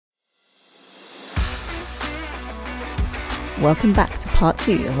Welcome back to part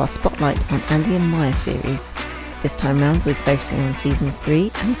 2 of our Spotlight on Andy and Maya series. This time round we're focusing on seasons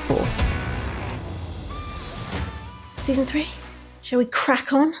 3 and 4. Season 3? Shall we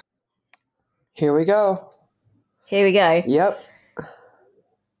crack on? Here we go. Here we go. Yep.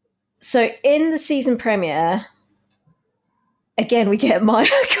 So in the season premiere, again we get Maya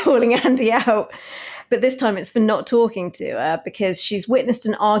calling Andy out, but this time it's for not talking to her because she's witnessed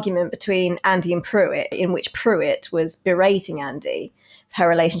an argument between Andy and Pruitt in which Pruitt was berating Andy for her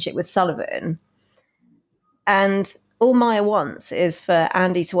relationship with Sullivan. And all Maya wants is for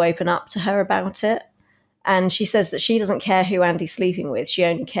Andy to open up to her about it. And she says that she doesn't care who Andy's sleeping with. She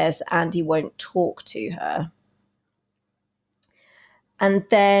only cares that Andy won't talk to her. And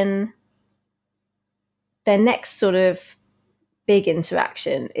then their next sort of big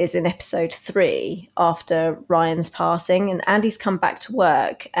interaction is in episode 3 after Ryan's passing. And Andy's come back to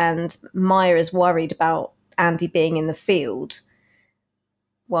work and Maya is worried about Andy being in the field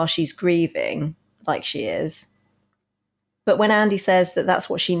while she's grieving, like she is. But when Andy says that that's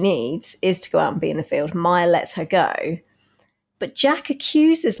what she needs, is to go out and be in the field, Maya lets her go. But Jack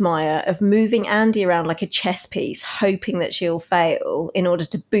accuses Maya of moving Andy around like a chess piece, hoping that she'll fail in order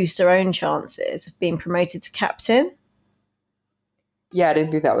to boost her own chances of being promoted to captain. Yeah, I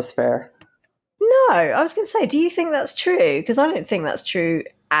didn't think that was fair. No, I was going to say, do you think that's true? Because I don't think that's true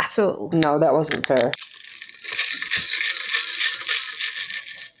at all. No, that wasn't fair.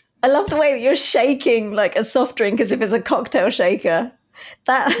 I love the way that you're shaking like a soft drink as if it's a cocktail shaker.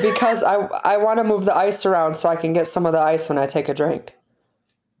 Because I want to move the ice around so I can get some of the ice when I take a drink.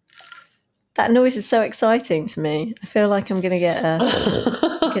 That noise is so exciting to me. I feel like I'm going to get a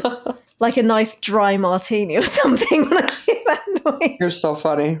nice dry martini or something when I hear that noise. You're so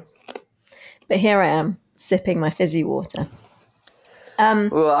funny. But here I am, sipping my fizzy water.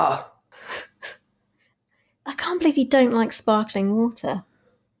 Ugh. I can't believe you don't like sparkling water.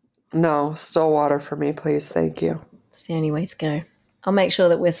 No, still water for me, please. Thank you. It's the only way to go. I'll make sure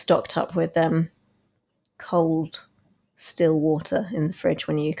that we're stocked up with cold, still water in the fridge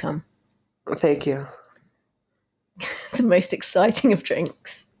when you come. Thank you. The most exciting of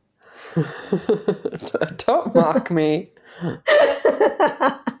drinks. Don't mock me.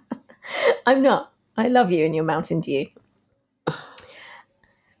 I'm not. I love you and your Mountain Dew.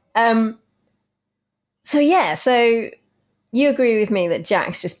 So you agree with me that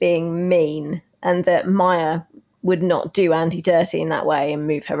Jack's just being mean and that Maya would not do Andy dirty in that way and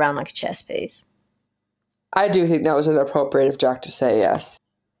move her around like a chess piece. I do think that was inappropriate of Jack to say yes.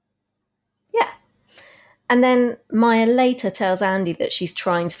 Yeah. And then Maya later tells Andy that she's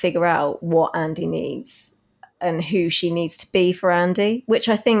trying to figure out what Andy needs and who she needs to be for Andy, which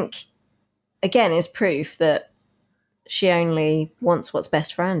I think, again, is proof that she only wants what's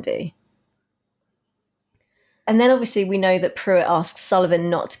best for Andy. And then obviously we know that Pruitt asks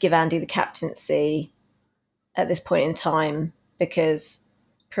Sullivan not to give Andy the captaincy at this point in time because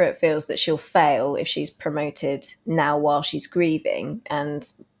Pruitt feels that she'll fail if she's promoted now while she's grieving. And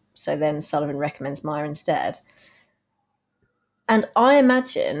so then Sullivan recommends Maya instead. And I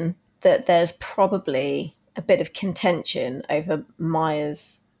imagine that there's probably a bit of contention over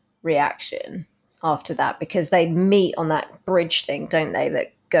Maya's reaction after that because they meet on that bridge thing, don't they,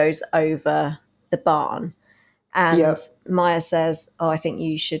 that goes over the barn. And yep. Maya says, I think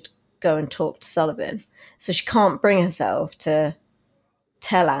you should go and talk to Sullivan. So she can't bring herself to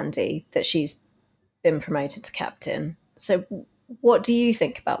tell Andy that she's been promoted to captain. So what do you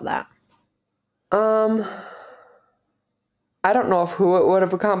think about that? I don't know who it would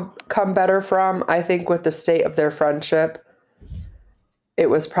have come better from. I think with the state of their friendship, it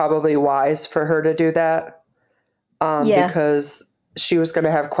was probably wise for her to do that. Because she was going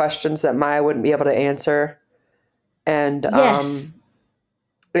to have questions that Maya wouldn't be able to answer. And yes.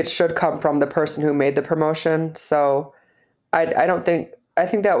 It should come from the person who made the promotion. So I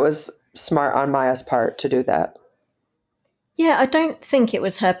think that was smart on Maya's part to do that. Yeah, I don't think it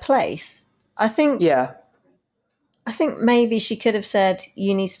was her place. I think maybe she could have said,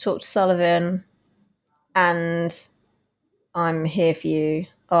 you need to talk to Sullivan and I'm here for you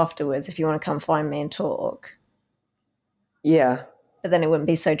afterwards if you want to come find me and talk. Yeah. But then it wouldn't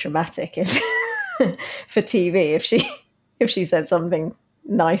be so dramatic if for TV if she said something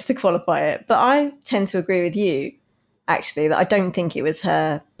nice to qualify it. But I tend to agree with you, actually, that I don't think it was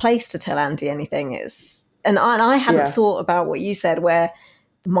her place to tell Andy anything. And I hadn't thought about what you said, where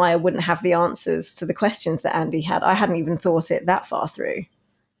Maya wouldn't have the answers to the questions that Andy had. I hadn't even thought it that far through.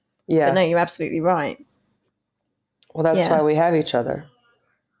 Yeah. But no, you're absolutely right. Well, that's why we have each other.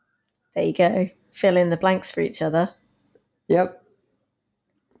 There you go. Fill in the blanks for each other. Yep.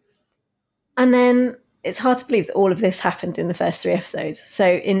 And then it's hard to believe that all of this happened in the first 3 episodes. So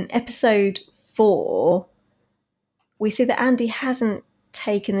in episode 4, we see that Andy hasn't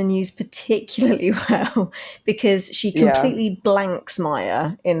taken the news particularly well because she Yeah. completely blanks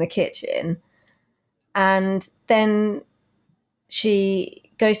Maya in the kitchen. And then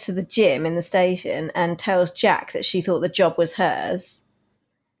she goes to the gym in the station and tells Jack that she thought the job was hers.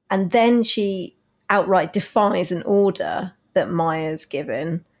 And then she outright defies an order that Maya's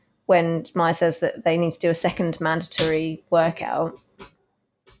given when Maya says that they need to do a second mandatory workout.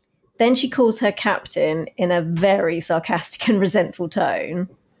 Then she calls her captain in a very sarcastic and resentful tone.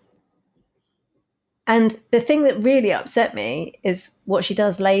 And the thing that really upset me is what she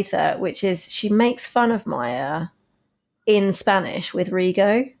does later, which is she makes fun of Maya in Spanish with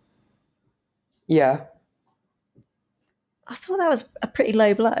Rigo. Yeah. I thought that was a pretty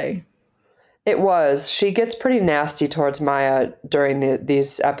low blow. It was. She gets pretty nasty towards Maya during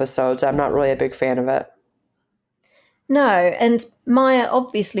these episodes. I'm not really a big fan of it. No, and Maya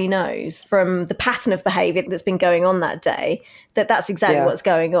obviously knows from the pattern of behaviour that's been going on that day that that's exactly what's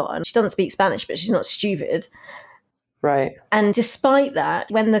going on. She doesn't speak Spanish, but she's not stupid. Right. And despite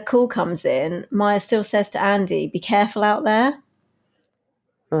that, when the call comes in, Maya still says to Andy, be careful out there.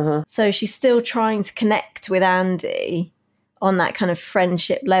 Uh-huh. So she's still trying to connect with Andy on that kind of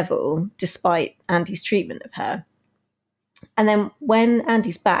friendship level, despite Andy's treatment of her. And then when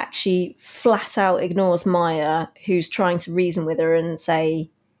Andy's back, she flat out ignores Maya, who's trying to reason with her and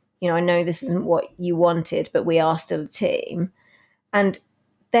say, you know, I know this isn't what you wanted, but we are still a team. And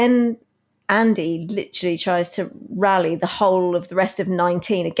then Andy literally tries to rally the whole of the rest of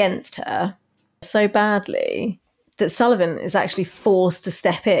 19 against her so badly that Sullivan is actually forced to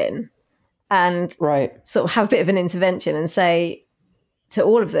step in and sort of have a bit of an intervention and say to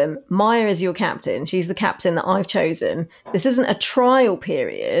all of them, Maya is your captain. She's the captain that I've chosen. This isn't a trial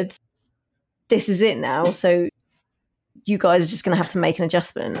period. This is it now. So you guys are just going to have to make an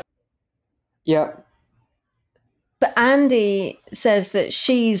adjustment. Yep. But Andy says that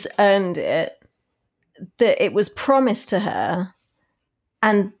she's earned it, that it was promised to her,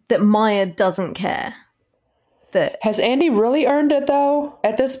 and that Maya doesn't care. That Has Andy really earned it, though,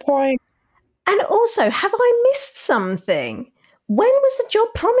 at this point? And also, have I missed something? When was the job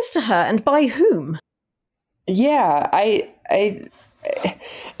promised to her and by whom? Yeah,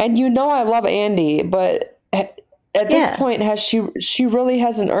 and you know I love Andy, but at this point, she really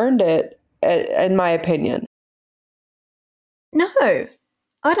hasn't earned it, in my opinion. No,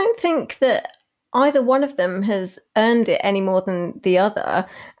 I don't think that either one of them has earned it any more than the other.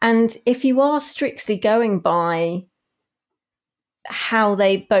 And if you are strictly going by how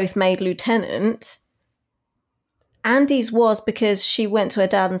they both made lieutenant, Andy's was because she went to her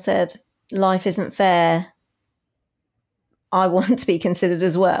dad and said, life isn't fair. I want to be considered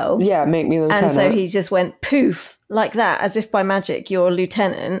as well. Yeah, make me lieutenant. And so he just went poof, like that, as if by magic, you're a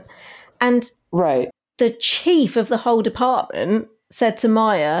lieutenant. And the chief of the whole department said to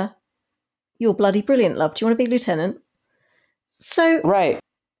Maya, you're bloody brilliant, love. Do you want to be lieutenant? So,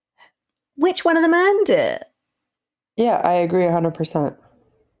 which one of them earned it? Yeah, I agree 100%.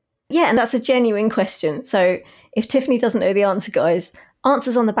 Yeah, and that's a genuine question. So if Tiffany doesn't know the answer, guys,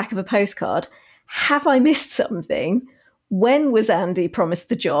 answers on the back of a postcard. Have I missed something? When was Andy promised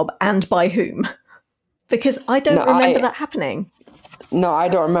the job and by whom? Because I don't remember that happening. No, I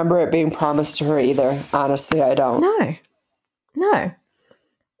don't remember it being promised to her either. Honestly, I don't. No.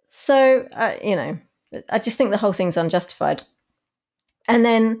 So, I just think the whole thing's unjustified. And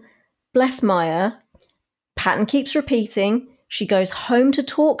then, bless Maya, pattern keeps repeating. She goes home to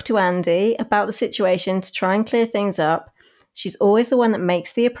talk to Andy about the situation to try and clear things up. She's always the one that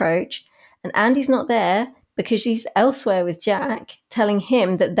makes the approach. And Andy's not there because she's elsewhere with Jack, telling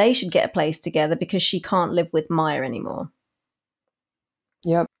him that they should get a place together because she can't live with Maya anymore.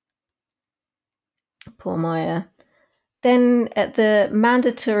 Yep. Poor Maya. Then at the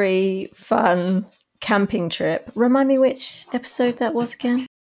mandatory fun camping trip, remind me which episode that was again?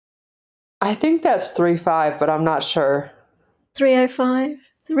 I think that's 3-5, but I'm not sure.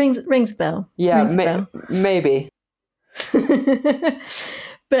 305? Rings a bell. Yeah, maybe.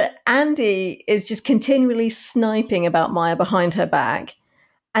 But Andy is just continually sniping about Maya behind her back.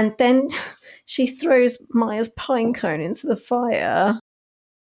 And then she throws Maya's pine cone into the fire.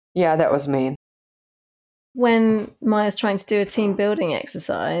 Yeah, that was mean. When Maya's trying to do a team building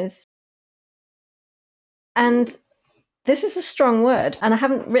exercise. And this is a strong word. And I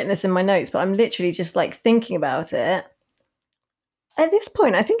haven't written this in my notes, but I'm literally just like thinking about it. At this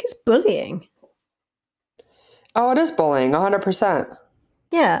point, I think it's bullying. Oh, it is bullying, 100%.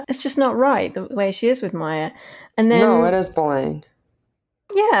 Yeah, it's just not right the way she is with Maya. And then no, it is bullying.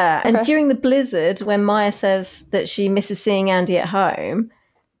 Yeah, and Okay. during the blizzard, when Maya says that she misses seeing Andy at home,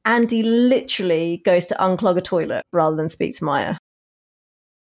 Andy literally goes to unclog a toilet rather than speak to Maya.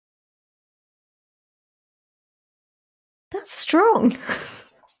 That's strong.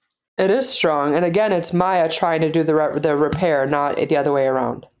 It is strong. And again, it's Maya trying to do the repair, not the other way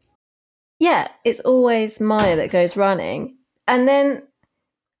around. Yeah, it's always Maya that goes running. And then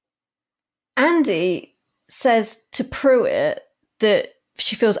Andy says to Pruitt that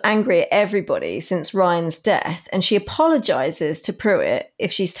she feels angry at everybody since Ryan's death, and she apologizes to Pruitt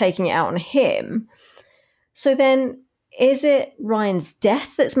if she's taking it out on him. So then, is it Ryan's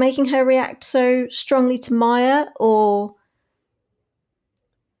death that's making her react so strongly to Maya, or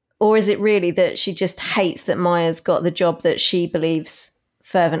is it really that she just hates that Maya's got the job that she believes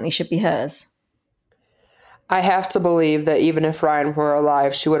fervently should be hers? I have to believe that even if Ryan were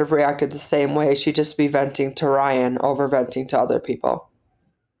alive, she would have reacted the same way. She'd just be venting to Ryan over venting to other people.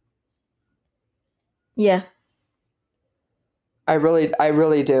 Yeah. I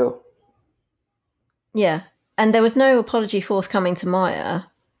really do. Yeah. And there was no apology forthcoming to Maya.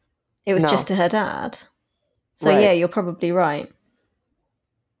 It was just No. to her dad. So yeah, Right. you're probably right.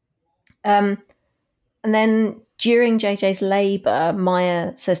 And then during JJ's labour,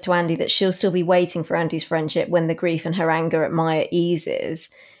 Maya says to Andy that she'll still be waiting for Andy's friendship when the grief and her anger at Maya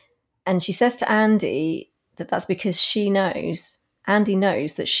eases. And she says to Andy that that's because Andy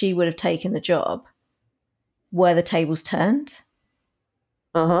knows that she would have taken the job were the tables turned.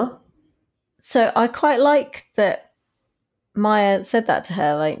 Uh-huh. So I quite like that Maya said that to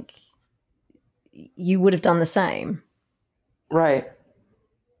her, like, you would have done the same. Right.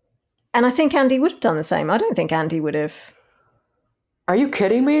 And I think Andy would have done the same. I don't think Andy would have. Are you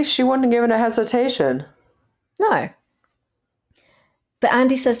kidding me? She wouldn't have given a hesitation. No. But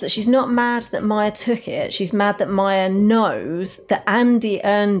Andy says that she's not mad that Maya took it. She's mad that Maya knows that Andy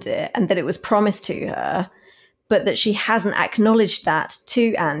earned it and that it was promised to her, but that she hasn't acknowledged that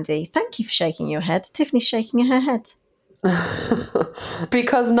to Andy. Thank you for shaking your head. Tiffany's shaking her head.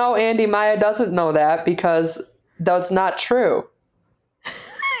 Because no, Andy, Maya doesn't know that because that's not true.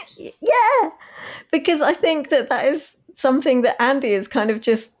 Yeah, because I think that is something that Andy has kind of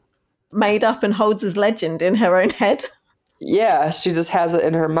just made up and holds as legend in her own head. Yeah, she just has it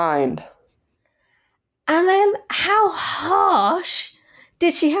in her mind. And then how harsh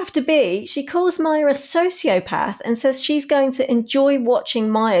did she have to be? She calls Maya a sociopath and says she's going to enjoy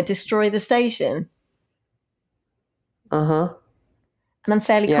watching Maya destroy the station. Uh-huh. And I'm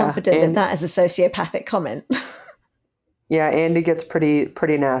fairly Yeah, confident that and that is a sociopathic comment. yeah, Andy gets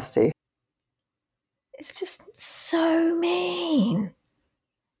pretty nasty. It's just so mean.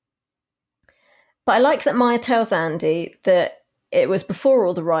 But I like that Maya tells Andy that it was before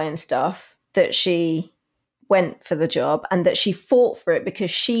all the Ryan stuff that she went for the job and that she fought for it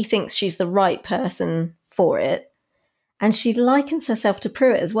because she thinks she's the right person for it. And she likens herself to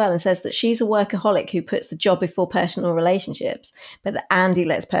Pruitt as well and says that she's a workaholic who puts the job before personal relationships, but that Andy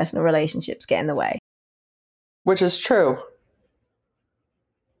lets personal relationships get in the way. Which is true.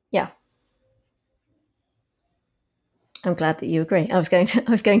 Yeah. I'm glad that you agree. I was going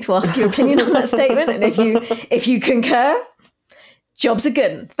to ask your opinion on that statement, and if you concur, job's a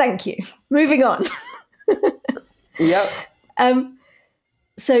good one. Thank you. Moving on. Yep.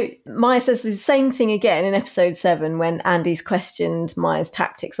 So Maya says the same thing again in episode 7 when Andy's questioned Maya's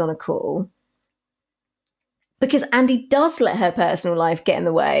tactics on a call. Because Andy does let her personal life get in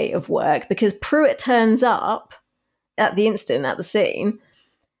the way of work because Pruitt turns up at the scene,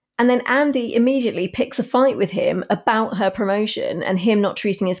 and then Andy immediately picks a fight with him about her promotion and him not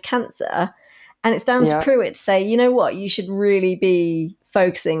treating his cancer. And it's down to Pruitt to say, you know what, you should really be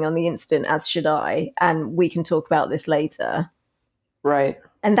focusing on the incident, as should I, and we can talk about this later. Right.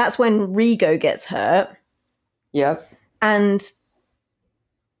 And that's when Rigo gets hurt. Yep. And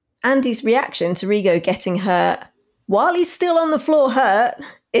Andy's reaction to Rigo getting hurt while he's still on the floor hurt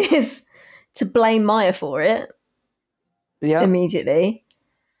is to blame Maya for it immediately.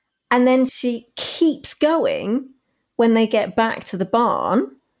 And then she keeps going when they get back to the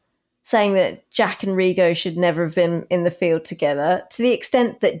barn, saying that Jack and Rigo should never have been in the field together, to the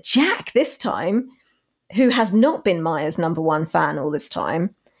extent that Jack this time, who has not been Maya's number one fan all this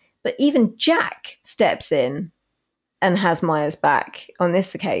time, but even Jack steps in and has Maya's back on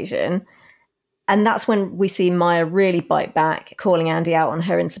this occasion. And that's when we see Maya really bite back, calling Andy out on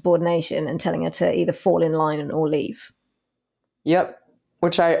her insubordination and telling her to either fall in line or leave. Yep.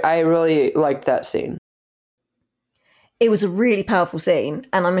 Which I really liked that scene. It was a really powerful scene,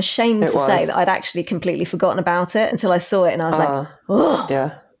 and I'm ashamed to say that I'd actually completely forgotten about it until I saw it, and I was like, oh.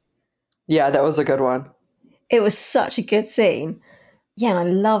 Yeah. Yeah, that was a good one. It was such a good scene. Yeah,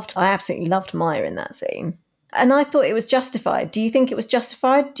 and I absolutely loved Maya in that scene. And I thought it was justified. Do you think it was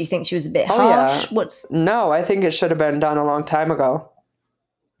justified? Do you think she was a bit Oh yeah. harsh? No, I think it should have been done a long time ago.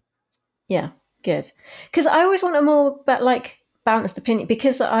 Yeah, good. Because I always want a more balanced opinion.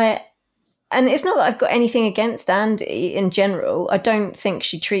 And it's not that I've got anything against Andy in general. I don't think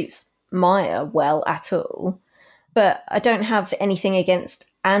she treats Maya well at all. But I don't have anything against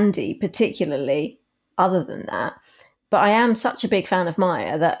Andy particularly, other than that. But I am such a big fan of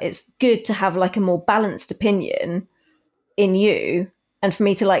Maya that it's good to have like a more balanced opinion in you, and for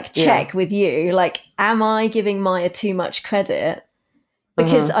me to like Yeah. check with you, like, am I giving Maya too much credit?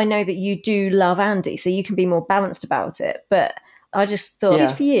 Because Uh-huh. I know that you do love Andy, so you can be more balanced about it. But I just thought, good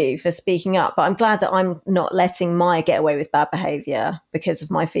Yeah. for you for speaking up. But I'm glad that I'm not letting Maya get away with bad behavior because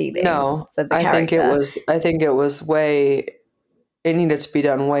of my feelings No, for the character. I think it was it needed to be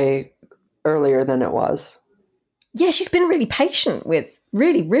done way earlier than it was. Yeah, she's been really Very patient with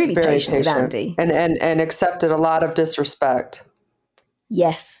patient Andy. and accepted a lot of disrespect.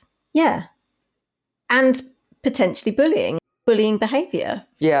 Yes. Yeah. And potentially bullying behavior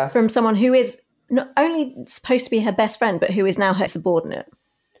Yeah. from someone who is not only supposed to be her best friend, but who is now her subordinate.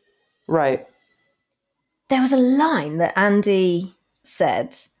 Right. There was a line that Andy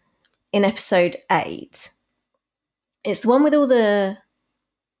said in episode 8. It's the one with all the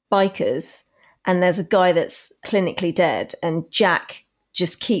bikers, and there's a guy that's clinically dead, and Jack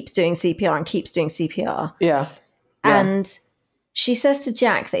just keeps doing CPR and keeps doing CPR. Yeah. Yeah. And she says to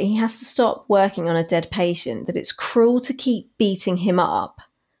Jack that he has to stop working on a dead patient, that it's cruel to keep beating him up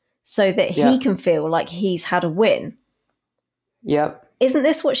so that he Yeah. can feel like he's had a win. Yep. Isn't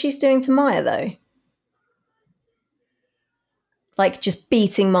this what she's doing to Maya, though? Like just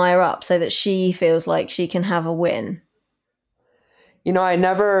beating Maya up so that she feels like she can have a win. You know, I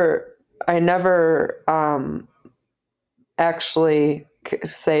never actually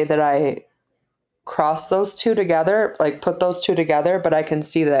say that I cross those two together, like put those two together, but I can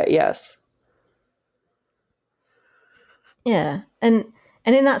see that, yes. Yeah. And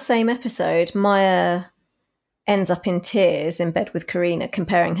in that same episode, Maya ends up in tears in bed with Karina,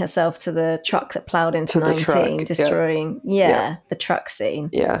 comparing herself to the truck that plowed into To the 19, truck. destroying the truck scene.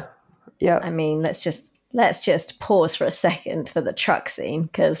 Yeah. Yeah. I mean, let's just pause for a second for the truck scene,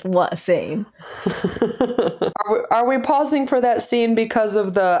 because what a scene. Are we pausing for that scene because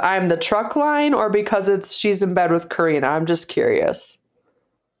of the I'm the truck line, or because she's in bed with Karina? I'm just curious.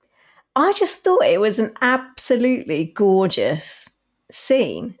 I just thought it was an absolutely gorgeous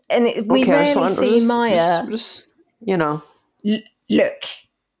scene. And we Okay, rarely see Maya. just, you know. Look,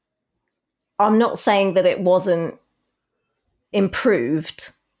 I'm not saying that it wasn't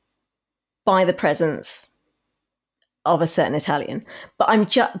improved by the presence of a certain Italian, but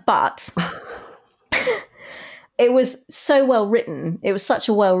it was so well written. It was such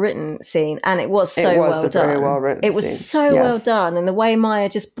a well written scene, and it was so well done. Very well written. It was scene. so well done, and the way Maya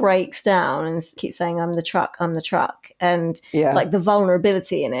just breaks down and keeps saying, "I'm the truck," and like the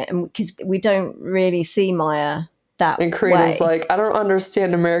vulnerability in it, and because we don't really see Maya that and Karina's way. like, I don't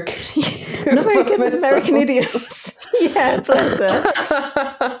understand American. Not very good with American idioms. Yeah, bless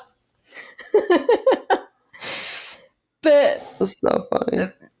her. But that's so funny.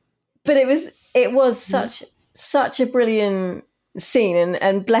 But it was such a brilliant scene,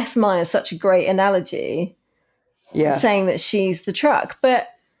 and bless Maya, such a great analogy. Yes. Saying that she's the truck, but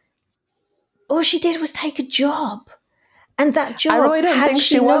all she did was take a job, and that job. I really don't think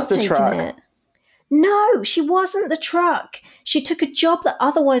she was the truck. It, no, she wasn't the truck. She took a job that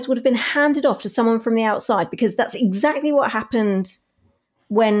otherwise would have been handed off to someone from the outside, because that's exactly what happened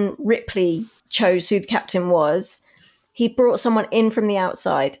when Ripley chose who the captain was. He brought someone in from the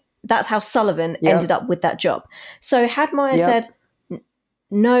outside. That's how Sullivan ended up with that job. So had Maya said,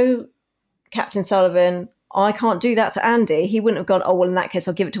 no, Captain Sullivan, I can't do that to Andy, he wouldn't have gone, oh, well, in that case,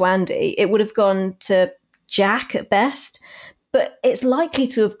 I'll give it to Andy. It would have gone to Jack at best, but it's likely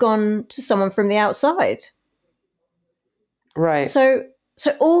to have gone to someone from the outside. Right. So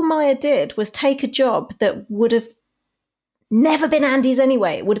all Maya did was take a job that would have never been Andy's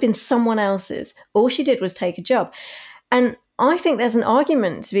anyway. It would have been someone else's. All she did was take a job. And I think there's an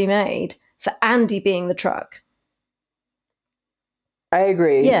argument to be made for Andy being the truck. I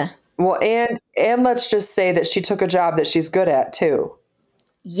agree. Yeah. Well, and let's just say that she took a job that she's good at too.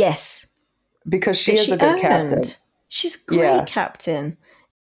 Yes. Because she is a good captain. She's a great captain.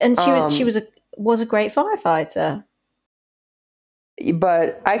 And she was a great firefighter.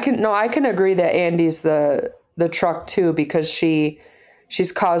 But I can agree that Andy's the truck too, because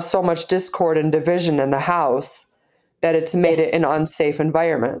she's caused so much discord and division in the house that it's made it an unsafe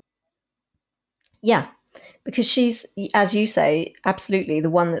environment. Yeah. because she's, as you say, absolutely the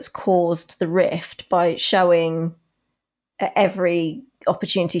one that's caused the rift by showing at every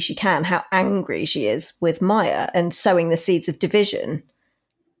opportunity she can how angry she is with Maya and sowing the seeds of division.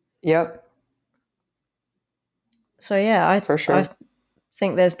 Yep. So yeah, For I sure.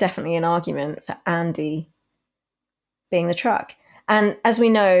 think there's definitely an argument for Andy being the truck. And as we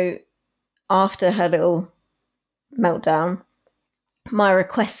know, after her little meltdown, Maya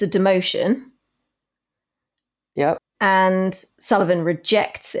requests a demotion. Yep. And Sullivan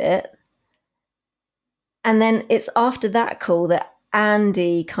rejects it. And then it's after that call that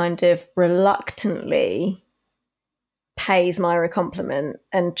Andy kind of reluctantly pays Myra a compliment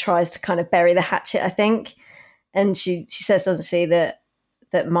and tries to kind of bury the hatchet, I think. And she says, doesn't she, that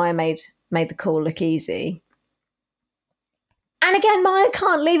Maya made the call look easy. And again, Maya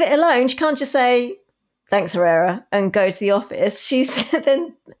can't leave it alone. She can't just say, thanks, Herrera, and go to the office. She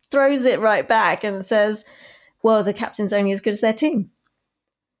then throws it right back and says, well, the captain's only as good as their team.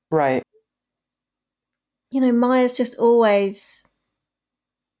 Right. Maya's just always,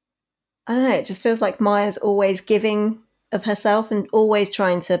 I don't know, it just feels like Maya's always giving of herself and always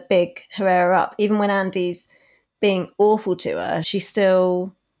trying to big Herrera up. Even when Andy's being awful to her, she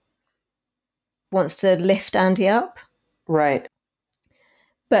still wants to lift Andy up. Right.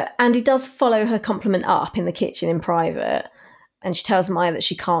 But Andy does follow her compliment up in the kitchen in private. And she tells Maya that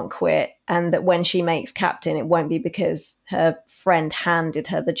she can't quit and that when she makes captain, it won't be because her friend handed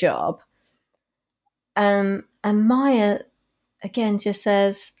her the job. And Maya, again, just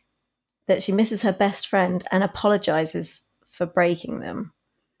says that she misses her best friend and apologizes for breaking them.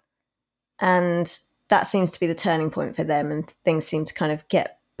 And that seems to be the turning point for them, and things seem to kind of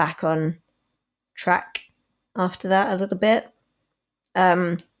get back on track after that a little bit.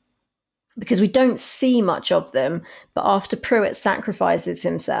 Because we don't see much of them, but after Pruitt sacrifices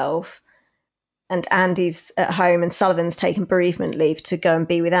himself and Andy's at home and Sullivan's taken bereavement leave to go and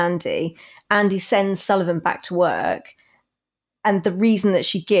be with Andy, Andy sends Sullivan back to work. And the reason that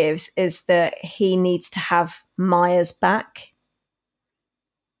she gives is that he needs to have Maya's back.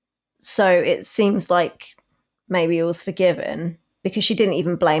 So it seems like maybe all's forgiven because she didn't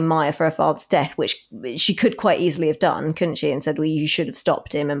even blame Maya for her father's death, which she could quite easily have done, couldn't she? And said, well, you should have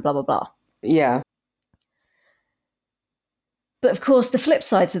stopped him and blah, blah, blah. Yeah. But of course, the flip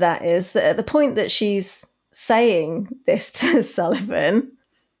side to that is that at the point that she's saying this to Sullivan,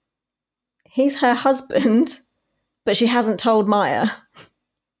 he's her husband, but she hasn't told Maya.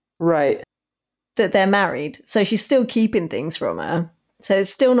 Right. That they're married. So she's still keeping things from her. So it's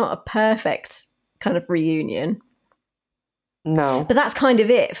still not a perfect kind of reunion. No. But that's kind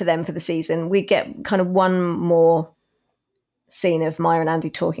of it for them for the season. We get kind of one more scene of Maya and Andy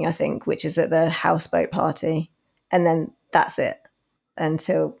talking, I think, which is at the houseboat party. And then that's it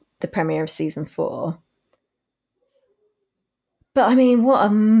until the premiere of season 4. But I mean, what a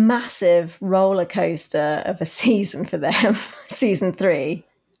massive roller coaster of a season for them. Season 3.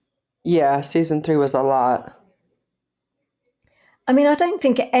 Yeah, season 3 was a lot. I mean, I don't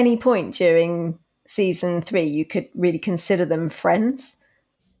think at any point during season 3 you could really consider them friends.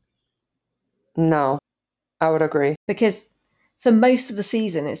 No, I would agree. Because for most of the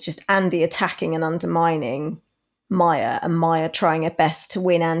season, it's just Andy attacking and undermining Maya and Maya trying her best to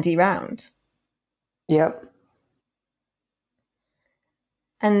win Andy round. Yep.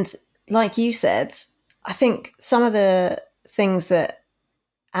 And like you said, I think some of the things that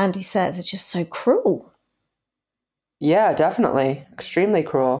Andy says are just so cruel. Yeah, definitely. Extremely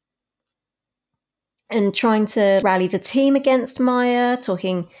cruel. And trying to rally the team against Maya,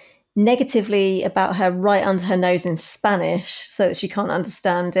 talking negatively about her right under her nose in Spanish so that she can't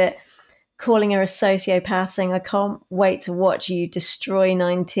understand it, calling her a sociopath, saying, I can't wait to watch you destroy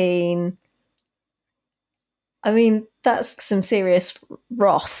 19. I mean, that's some serious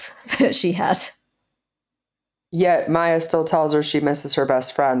wrath that she had. Yet Maya still tells her she misses her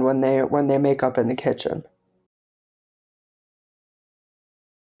best friend when they make up in the kitchen.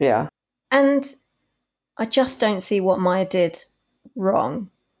 Yeah. And I just don't see what Maya did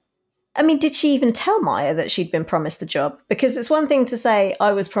wrong. I mean, did she even tell Maya that she'd been promised the job? Because it's one thing to say,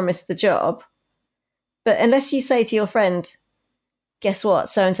 I was promised the job, but unless you say to your friend, guess what,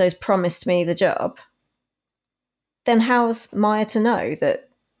 so-and-so's promised me the job, then how's Maya to know that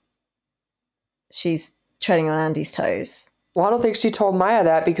she's treading on Andy's toes? Well, I don't think she told Maya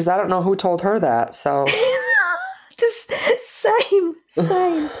that because I don't know who told her that, so. Same.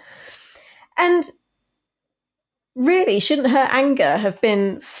 And really, shouldn't her anger have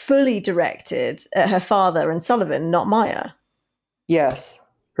been fully directed at her father and Sullivan, not Maya? Yes,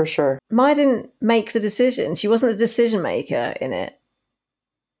 for sure. Maya didn't make the decision. She wasn't the decision maker in it.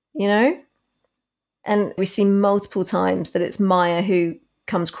 You know? And we see multiple times that it's Maya who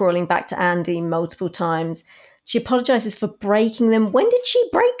comes crawling back to Andy multiple times. She apologizes for breaking them. When did she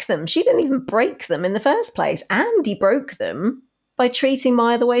break them? She didn't even break them in the first place. Andy broke them by treating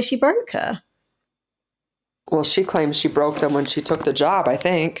Maya the way she broke her. Well, she claims she broke them when she took the job, I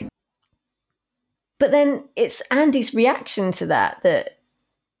think. But then it's Andy's reaction to that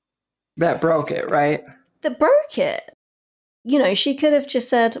broke it, right? That broke it. You know, she could have just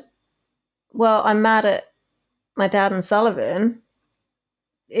said, well, I'm mad at my dad and Sullivan.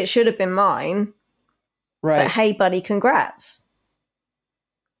 It should have been mine. Right. But hey, buddy, congrats.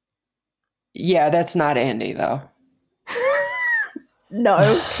 Yeah, that's not Andy, though.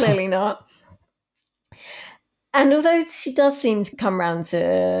 No, clearly not. And although she does seem to come round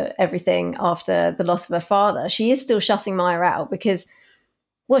to everything after the loss of her father, she is still shutting Maya out because,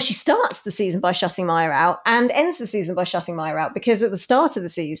 well, she starts the season by shutting Maya out and ends the season by shutting Maya out because at the start of the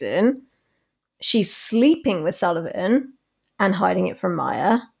season, she's sleeping with Sullivan and hiding it from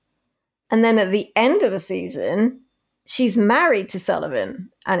Maya. And then at the end of the season, she's married to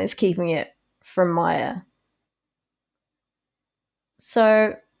Sullivan and is keeping it from Maya.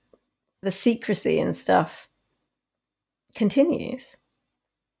 So the secrecy and stuff continues.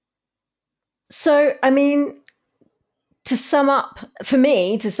 So, I mean, to sum up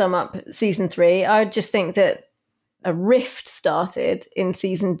season 3, I just think that a rift started in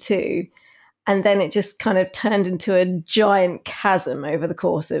season 2, and then it just kind of turned into a giant chasm over the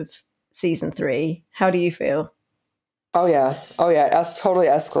course of season 3. How do you feel? Oh, yeah. It's totally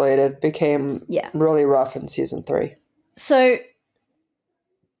escalated, became really rough in season 3. So,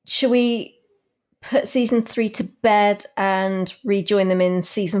 should we put season 3 to bed and rejoin them in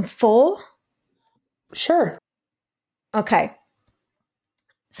season 4? Sure. Okay.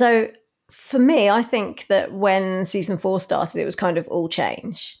 So for me, I think that when season 4 started, it was kind of all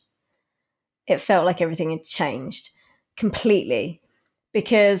change. It felt like everything had changed completely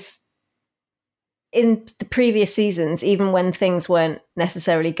because in the previous seasons, even when things weren't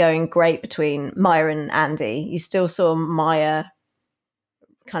necessarily going great between Maya and Andy, you still saw Maya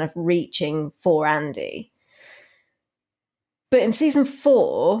kind of reaching for Andy. But in season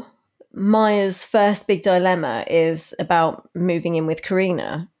 4, Maya's first big dilemma is about moving in with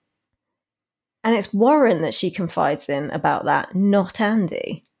Karina. And it's Warren that she confides in about that, not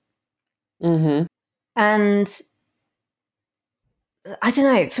Andy. Mm-hmm. And I don't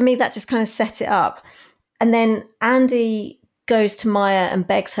know, for me, that just kind of set it up. And then Andy goes to Maya and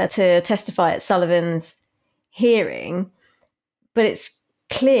begs her to testify at Sullivan's hearing. But it's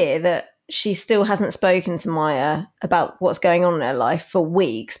clear that she still hasn't spoken to Maya about what's going on in her life for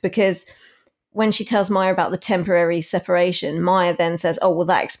weeks, because when she tells Maya about the temporary separation, Maya then says, oh, well,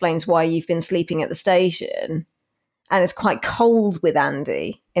 that explains why you've been sleeping at the station. And it's quite cold with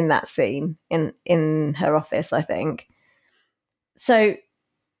Andy in that scene in her office, I think. So,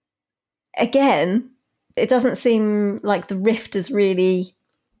 again, it doesn't seem like the rift has really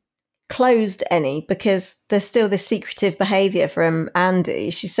closed any, because there's still this secretive behaviour from Andy.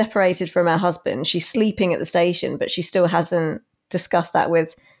 She's separated from her husband. She's sleeping at the station, but she still hasn't discussed that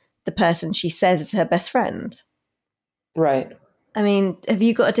with the person she says is her best friend. Right. I mean, have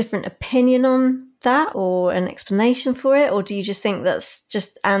you got a different opinion on that or an explanation for it? Or do you just think that's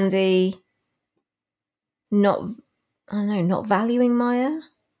just Andy not valuing Maya?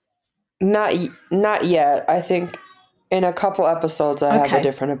 Not yet. I think in a couple episodes I have a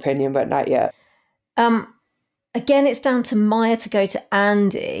different opinion, but not yet. Again, it's down to Maya to go to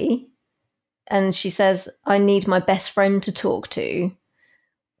Andy, and she says, I need my best friend to talk to,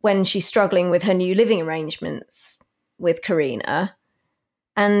 when she's struggling with her new living arrangements with Karina.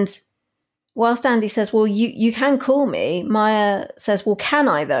 And whilst Andy says, well, you can call me, Maya says, well, can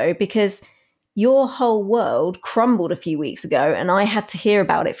I though? Because your whole world crumbled a few weeks ago and I had to hear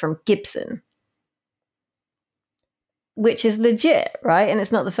about it from Gibson. Which is legit, right? And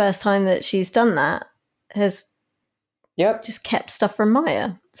it's not the first time that she's done that. Has just kept stuff from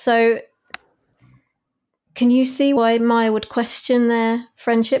Maya. So can you see why Maya would question their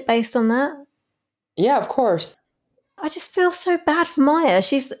friendship based on that? Yeah, of course. I just feel so bad for Maya.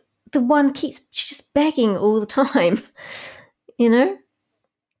 She's the one she's just begging all the time, you know?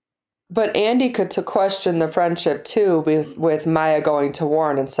 But Andy could to question the friendship too with Maya going to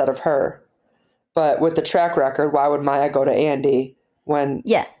Warren instead of her. But with the track record, why would Maya go to Andy when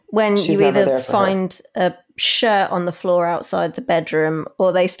she's you never either there for find her? a shirt on the floor outside the bedroom,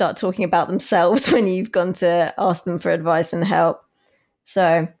 or they start talking about themselves when you've gone to ask them for advice and help.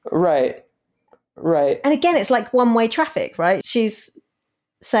 So Right. And again, it's like one-way traffic, right? She's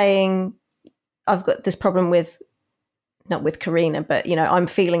saying, I've got this problem with not with Karina, but, I'm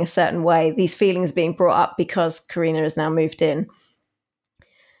feeling a certain way. These feelings being brought up because Karina has now moved in.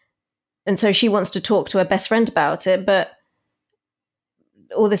 And so she wants to talk to her best friend about it, but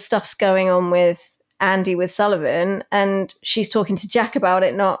all this stuff's going on with Andy with Sullivan, and she's talking to Jack about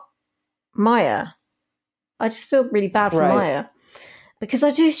it, not Maya. I just feel really bad for Maya, because I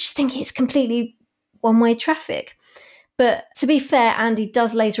do just think it's completely one-way traffic. But to be fair, Andy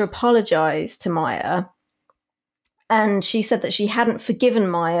does later apologise to Maya, and she said that she hadn't forgiven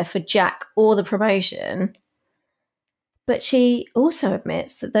Maya for Jack or the promotion, but she also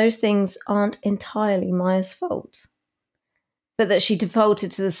admits that those things aren't entirely Maya's fault, but that she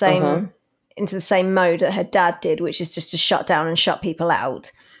defaulted to the same into the same mode that her dad did, which is just to shut down and shut people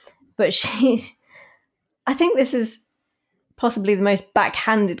out. But I think this is possibly the most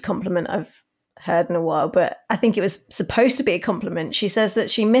backhanded compliment I've heard in a while, but I think it was supposed to be a compliment. She says that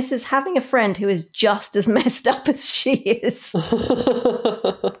she misses having a friend who is just as messed up as she is.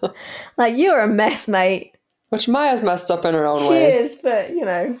 Like, you're a mess, mate. Which Maya's messed up in her own ways. She is, but,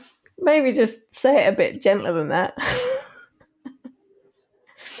 maybe just say it a bit gentler than that.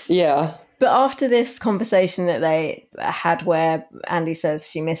 Yeah. But after this conversation that they had where Andy says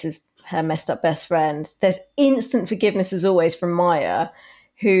she misses her messed up best friend, there's instant forgiveness as always from Maya,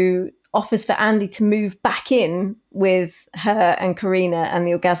 who offers for Andy to move back in with her and Karina and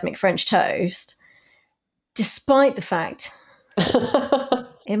the orgasmic French toast, despite the fact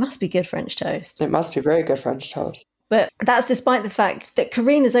it must be good French toast. It must be very good French toast. But that's despite the fact that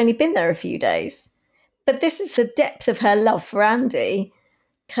Karina's only been there a few days. But this is the depth of her love for Andy.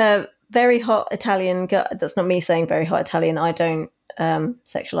 Her very hot Italian girl, that's not me saying very hot Italian, I don't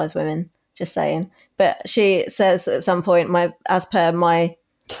sexualize women, just saying. But she says at some point, as per my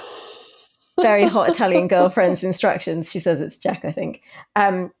very hot Italian girlfriend's instructions, she says it's Jack, I think.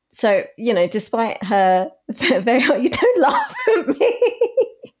 So, despite her very hot, you don't laugh at me.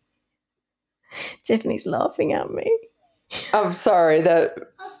 Tiffany's laughing at me. I'm sorry,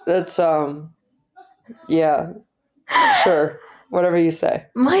 that's yeah, sure. Whatever you say.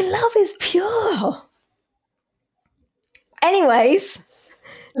 My love is pure. Anyways.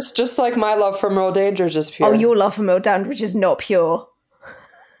 It's just like my love for Merle Dandridge is pure. Oh, your love for Merle Dandridge is not pure.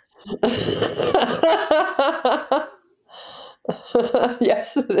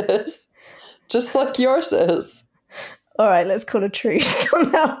 Yes, it is. Just like yours is. All right, let's call a truce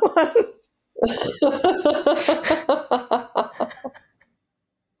on that one.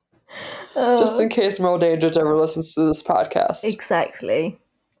 Just in case Merle Dandridge ever listens to this podcast. Exactly.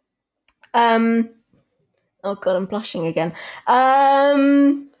 Oh God, I'm blushing again.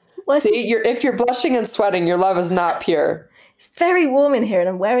 See, if you're blushing and sweating, your love is not pure. It's very warm in here, and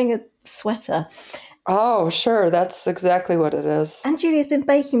I'm wearing a sweater. Oh, sure, that's exactly what it is. And Julia's been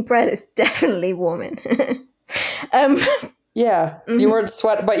baking bread. It's definitely warm in here. Yeah, you weren't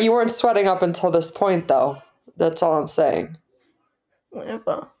sweating up until this point, though. That's all I'm saying.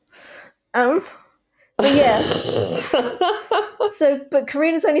 Whatever. But yeah. But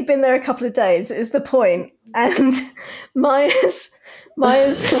Karina's only been there a couple of days, is the point. And Maya's love...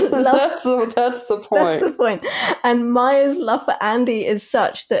 That's the point. That's the point. And Maya's love for Andy is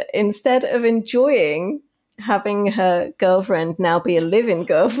such that instead of enjoying having her girlfriend now be a live-in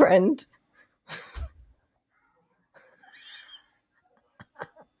girlfriend...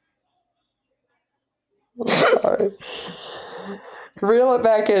 I'm sorry. Reel it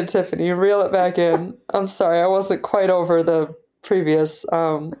back in, Tiffany. Reel it back in. I'm sorry. I wasn't quite over the previous.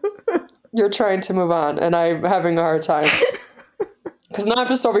 You're trying to move on, and I'm having a hard time. Because now I'm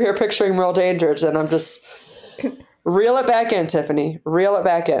just over here picturing Merle Dandridge, and I'm just... Reel it back in, Tiffany. Reel it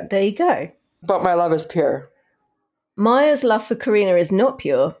back in. There you go. But my love is pure. Maya's love for Karina is not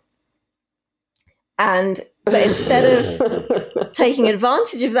pure. But instead of taking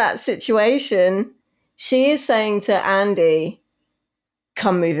advantage of that situation, she is saying to Andy,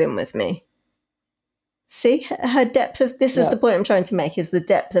 come move in with me. See her depth of... This is the point I'm trying to make, is the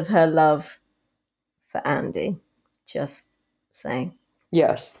depth of her love for Andy. Just saying.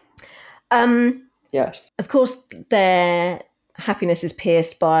 Yes. Yes. Of course, their happiness is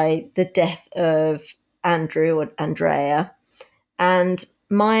pierced by the death of Andrew or Andrea. And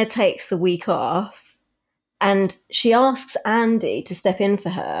Maya takes the week off and she asks Andy to step in for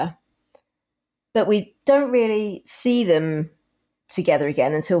her. But we don't really see them together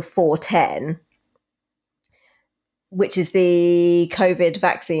again until 4:10, which is the COVID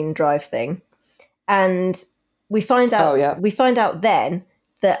vaccine drive thing. And we find out then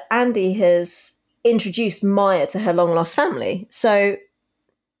that Andy has introduced Maya to her long-lost family. So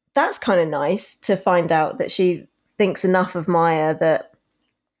that's kind of nice to find out that she thinks enough of Maya that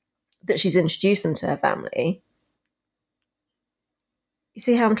she's introduced them to her family. You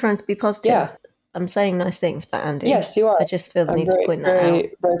see how I'm trying to be positive? Yeah. I'm saying nice things about Andy. Yes, you are. I just feel the I'm need to very, point that out.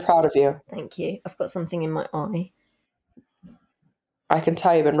 very, very proud of you. Thank you. I've got something in my eye. I can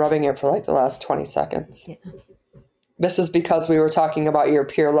tell you've been rubbing it for like the last 20 seconds. Yeah. This is because we were talking about your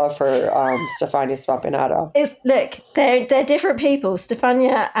pure love for Stefania Spampinato. Look, they're different people.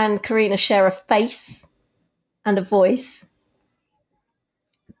 Stefania and Karina share a face and a voice.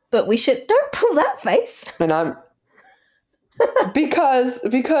 But don't pull that face. And I'm because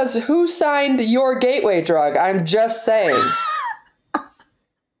who signed your gateway drug? I'm just saying.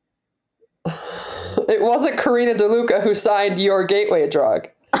 It wasn't Karina DeLuca who signed your gateway drug.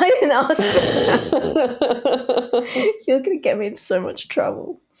 I didn't ask for that. You're going to get me in so much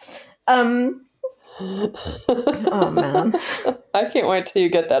trouble. Oh, man. I can't wait till you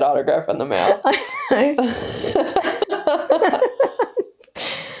get that autograph in the mail. I know.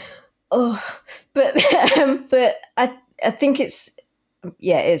 Oh, but I think it's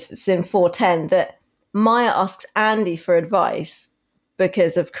in 410 that Maya asks Andy for advice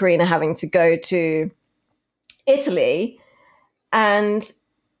because of Karina having to go to Italy. And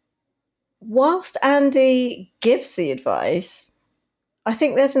whilst Andy gives the advice, I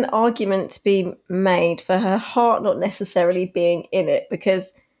think there's an argument to be made for her heart not necessarily being in it,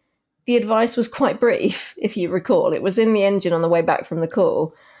 because the advice was quite brief, if you recall. It was in the engine on the way back from the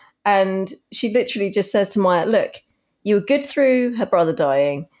call. And she literally just says to Maya, look, you were good through her brother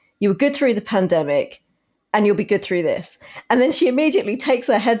dying, you were good through the pandemic, and you'll be good through this. And then she immediately takes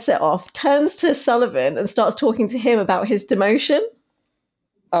her headset off, turns to Sullivan and starts talking to him about his demotion.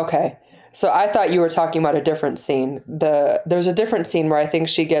 Okay. So I thought you were talking about a different scene. There's a different scene where I think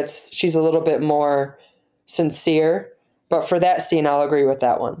she's a little bit more sincere, but for that scene, I'll agree with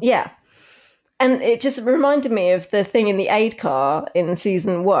that one. Yeah. And it just reminded me of the thing in the aid car in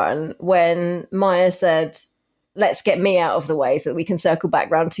season 1 when Maya said, let's get me out of the way so that we can circle back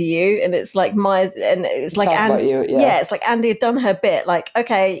round to you. And it's like it's like Andy, it's like Andy had done her bit. Like,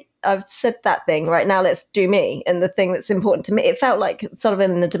 okay, I've said that thing right now. Let's do me. And the thing that's important to me, it felt like Sullivan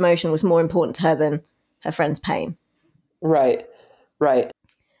and the demotion was more important to her than her friend's pain. Right.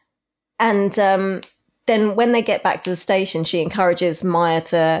 And then when they get back to the station, she encourages Maya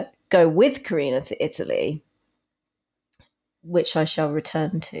to go with Karina to Italy, which I shall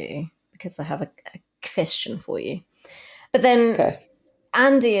return to because I have a question for you. But then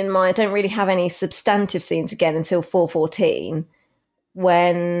Andy and Maya don't really have any substantive scenes again until 4:14,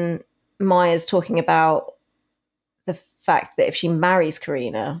 when Maya's talking about the fact that if she marries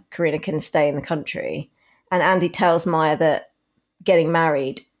Karina can stay in the country. And Andy tells Maya that getting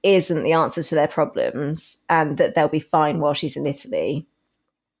married isn't the answer to their problems and that they'll be fine while she's in Italy.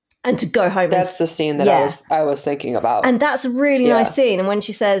 And to go home. That's the scene that I was thinking about. And that's a really nice scene. And when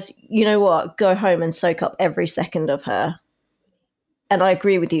she says, you know what, go home and soak up every second of her. And I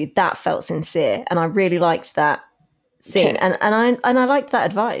agree with you, that felt sincere. And I really liked that scene. And I liked that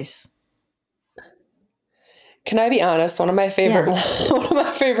advice. Can I be honest? One of my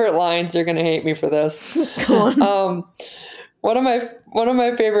favorite lines, you're gonna hate me for this. Go on. One of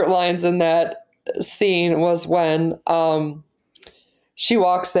my favorite lines in that scene was when she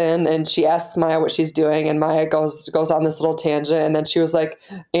walks in and she asks Maya what she's doing, and Maya goes on this little tangent, and then she was like,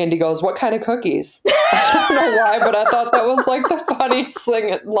 Andy goes, what kind of cookies? I don't know why, but I thought that was like the funniest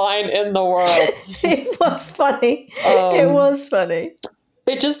line in the world. It was funny. It was funny.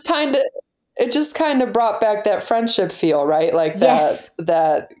 It just kind of brought back that friendship feel, right? Like that.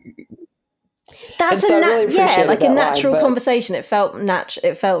 That's a natural conversation. It felt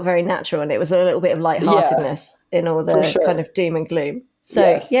It felt very natural, and it was a little bit of lightheartedness in all the kind of doom and gloom. So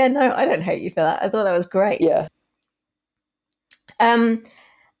I don't hate you for that. I thought that was great. Yeah. And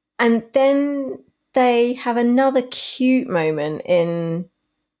then they have another cute moment in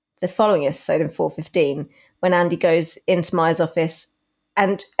the following episode in 4:15 when Andy goes into Maya's office,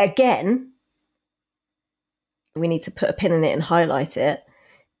 and again, we need to put a pin in it and highlight it,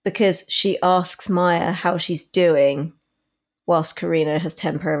 because she asks Maya how she's doing whilst Karina has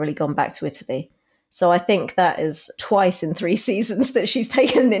temporarily gone back to Italy. So I think that is twice in 3 seasons that she's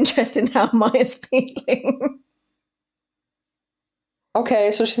taken an interest in how Maya's feeling. Okay,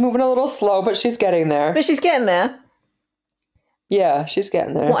 so she's moving a little slow, but she's getting there. Yeah, she's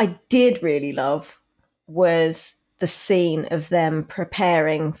getting there. What I did really love was the scene of them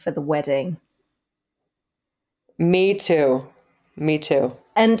preparing for the wedding. Me too.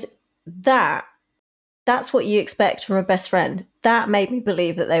 And that's what you expect from a best friend. That made me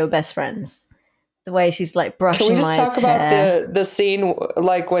believe that they were best friends. The way she's like brushing Maya's hair. Can we just talk about the scene,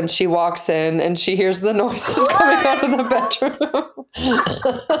 like when she walks in and she hears the noises coming out of the bedroom?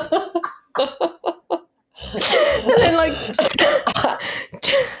 And then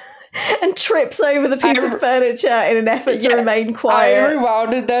and trips over the piece of furniture in an effort to remain quiet. I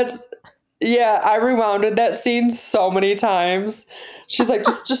rewounded that scene so many times. She's like,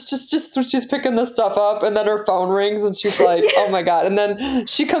 just when she's picking the stuff up, and then her phone rings, and she's like, oh my God. And then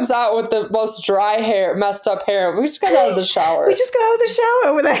she comes out with the most dry hair, messed up hair. We just got out of the shower.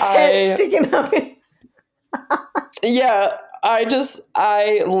 With her head sticking up in. Yeah,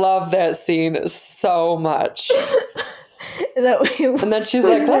 I love that scene so much. And then she's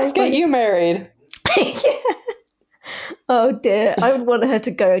like, let's get you married. Yeah. Oh dear, I would want her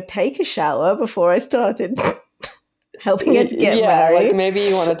to go take a shower before I started helping her to get married. Like maybe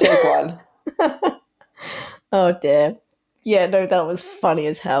you want to take one. Oh dear. Yeah, no, that was funny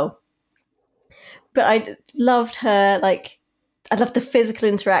as hell. But I loved her, like, I loved the physical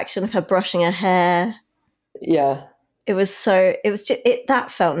interaction of her brushing her hair. Yeah. That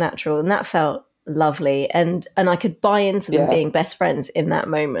felt natural and that felt lovely. And I could buy into them being best friends in that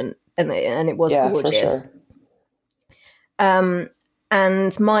moment. And it was gorgeous. For sure.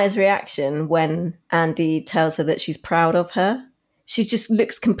 And Maya's reaction when Andy tells her that she's proud of her, she just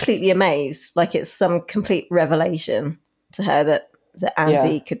looks completely amazed, like it's some complete revelation to her that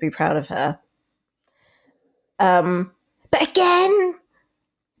Andy could be proud of her. But again,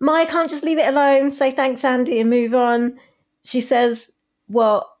 Maya can't just leave it alone, say thanks, Andy, and move on. She says,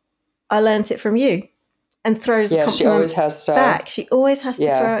 well, I learnt it from you, and throws the compliment she always has to back. She always has to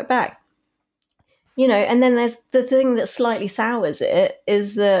throw it back. You know, and then there's the thing that slightly sours it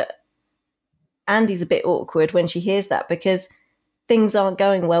is that Andy's a bit awkward when she hears that because things aren't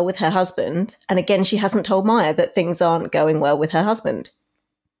going well with her husband. And again, she hasn't told Maya that things aren't going well with her husband.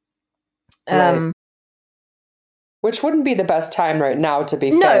 Right. Which wouldn't be the best time right now, to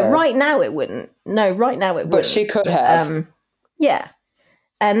be fair. No, right now it wouldn't. But she could have. Yeah.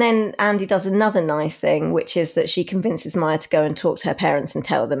 And then Andy does another nice thing, which is that she convinces Maya to go and talk to her parents and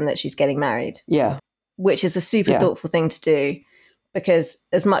tell them that she's getting married. Yeah. Which is a super thoughtful thing to do, because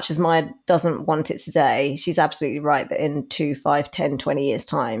as much as Maya doesn't want it today, she's absolutely right that in 2, 5, 10, 20 years'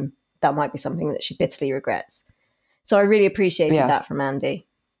 time, that might be something that she bitterly regrets. So I really appreciated that from Andy.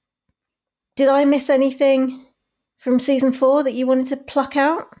 Did I miss anything from season 4 that you wanted to pluck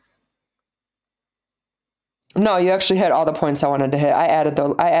out? No, you actually hit all the points I wanted to hit. I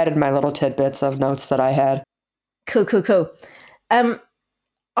added my little tidbits of notes that I had. Cool.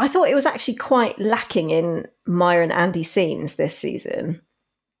 I thought it was actually quite lacking in Maya and Andy scenes this season.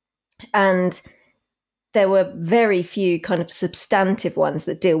 And there were very few kind of substantive ones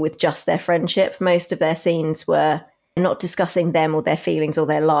that deal with just their friendship. Most of their scenes were not discussing them or their feelings or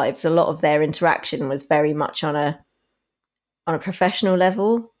their lives. A lot of their interaction was very much on a professional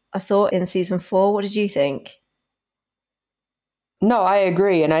level, I thought, in season 4. What did you think? No, I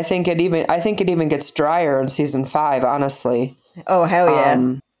agree. And I think it even gets drier in season 5, honestly. Oh, hell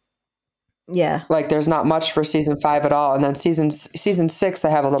yeah. Yeah. Like there's not much for season 5 at all. And then season 6,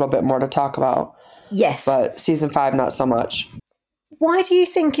 they have a little bit more to talk about. Yes. But season 5, not so much. Why do you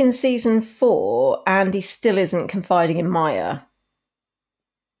think in season 4, Andy still isn't confiding in Maya?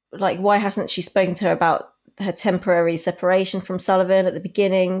 Like, why hasn't she spoken to her about her temporary separation from Sullivan at the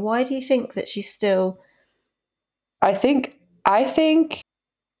beginning? Why do you think that she's still... I don't think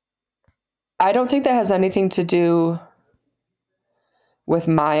that has anything to do with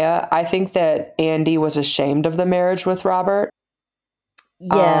Maya. I think that Andy was ashamed of the marriage with Robert.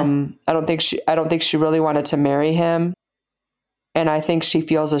 Yeah. I don't think she really wanted to marry him. And I think she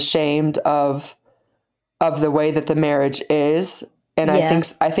feels ashamed of the way that the marriage is. And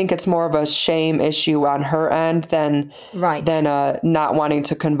I think it's more of a shame issue on her end than not wanting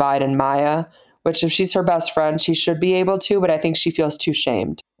to confide in Maya, which if she's her best friend, she should be able to, but I think she feels too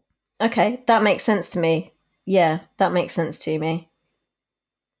shamed. Okay, that makes sense to me. Yeah, that makes sense to me.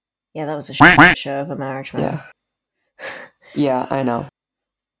 Yeah, that was a show of a marriage, man. Yeah, I know.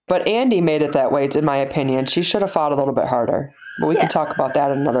 But Andy made it that way, in my opinion. She should have fought a little bit harder. But we can talk about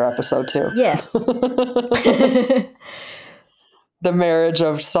that in another episode, too. Yeah. The marriage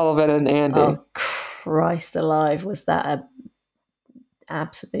of Sullivan and Andy. Oh, Christ alive. Was that an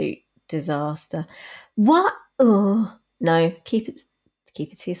absolute disaster? What? Oh, no. Keep it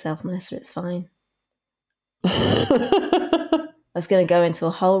to yourself, Melissa. It's fine. I was going to go into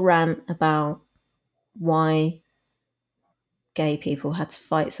a whole rant about why gay people had to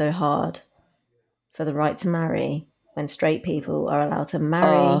fight so hard for the right to marry when straight people are allowed to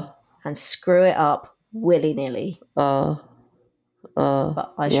marry and screw it up willy-nilly. But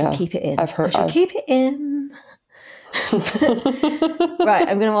I shall keep it in. Keep it in. Right,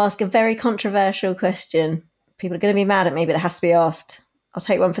 I'm going to ask a very controversial question. People are going to be mad at me, but it has to be asked. I'll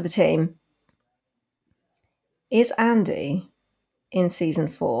take one for the team. Is Andy in season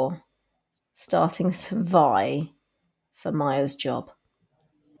 4 starting to vie for Maya's job?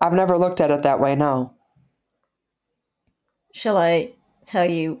 I've never looked at it that way, no. Shall I tell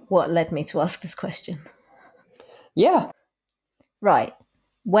you what led me to ask this question? Yeah. Right.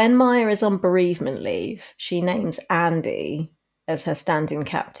 When Maya is on bereavement leave, she names Andy as her stand-in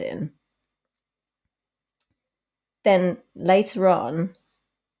captain. Then later on,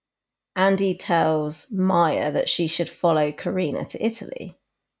 Andy tells Maya that she should follow Karina to Italy.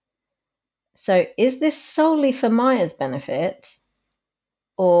 So is this solely for Maya's benefit,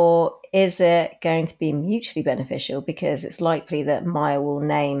 or is it going to be mutually beneficial because it's likely that Maya will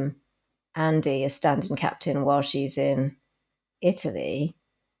name Andy as stand-in captain while she's in Italy,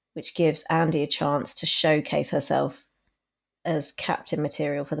 which gives Andy a chance to showcase herself as captain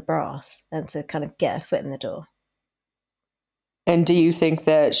material for the brass and to kind of get her foot in the door. And do you think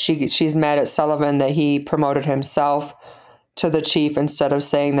that she's mad at Sullivan that he promoted himself to the chief instead of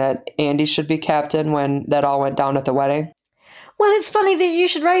saying that Andy should be captain when that all went down at the wedding? Well, it's funny that you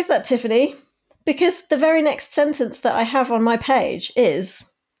should raise that, Tiffany, because the very next sentence that I have on my page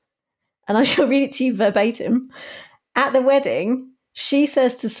is, and I shall read it to you verbatim, at the wedding, she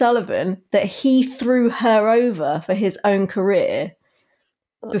says to Sullivan that he threw her over for his own career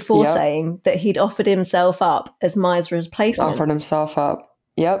before Yep. saying that he'd offered himself up as Maya's replacement. Offered himself up.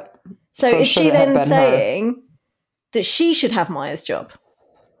 Yep. So is should she it have then been her? saying that she should have Maya's job?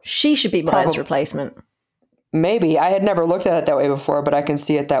 She should be Maya's replacement. Maybe. I had never looked at it that way before, but I can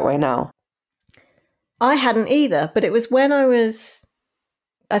see it that way now. I hadn't either, but it was when I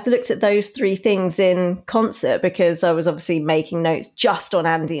looked at those 3 things in concert because I was obviously making notes just on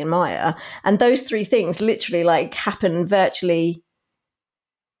Andy and Maya. And those 3 things literally like happen virtually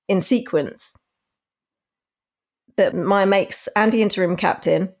in sequence. That Maya makes Andy interim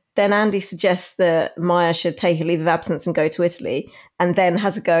captain. Then Andy suggests that Maya should take a leave of absence and go to Italy. And then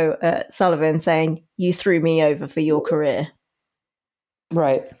has a go at Sullivan saying, you threw me over for your career.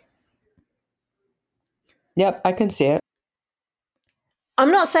 Right. Yep, I can see it.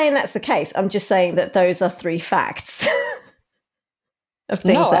 I'm not saying that's the case. I'm just saying that those are 3 facts of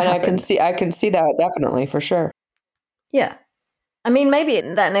things that happened. I can see that definitely, for sure. Yeah. I mean, maybe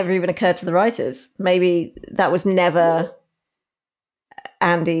that never even occurred to the writers. Maybe that was never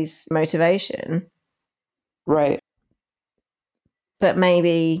Andy's motivation. Right. But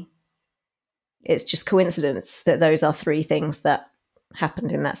maybe it's just coincidence that those are 3 things that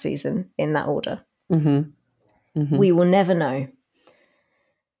happened in that season in that order. Mm-hmm. Mm-hmm. We will never know.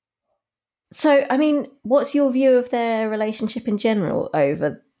 So, I mean, what's your view of their relationship in general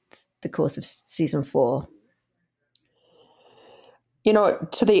over the course of season 4? You know,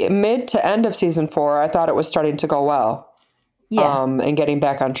 to the mid to end of season 4, I thought it was starting to go well. Yeah. And getting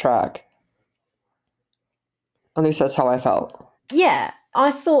back on track. At least that's how I felt. Yeah.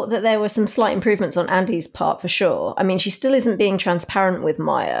 I thought that there were some slight improvements on Andy's part for sure. I mean, she still isn't being transparent with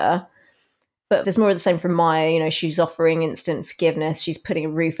Maya, but there's more of the same from Maya. You know, she's offering instant forgiveness. She's putting a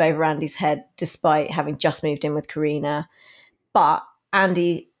roof over Andy's head despite having just moved in with Karina. But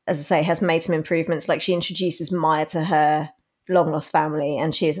Andy, as I say, has made some improvements. Like she introduces Maya to her long lost family,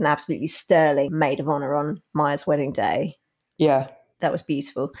 and she is an absolutely sterling maid of honor on Maya's wedding day. Yeah. That was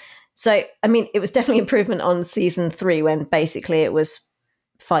beautiful. So, I mean, it was definitely improvement on season 3 when basically it was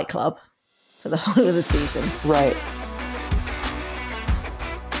Fight Club for the whole of the season. Right.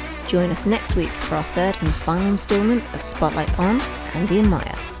 Join us next week for our 3rd and final installment of Spotlight on Andy and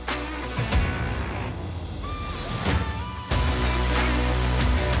Maya.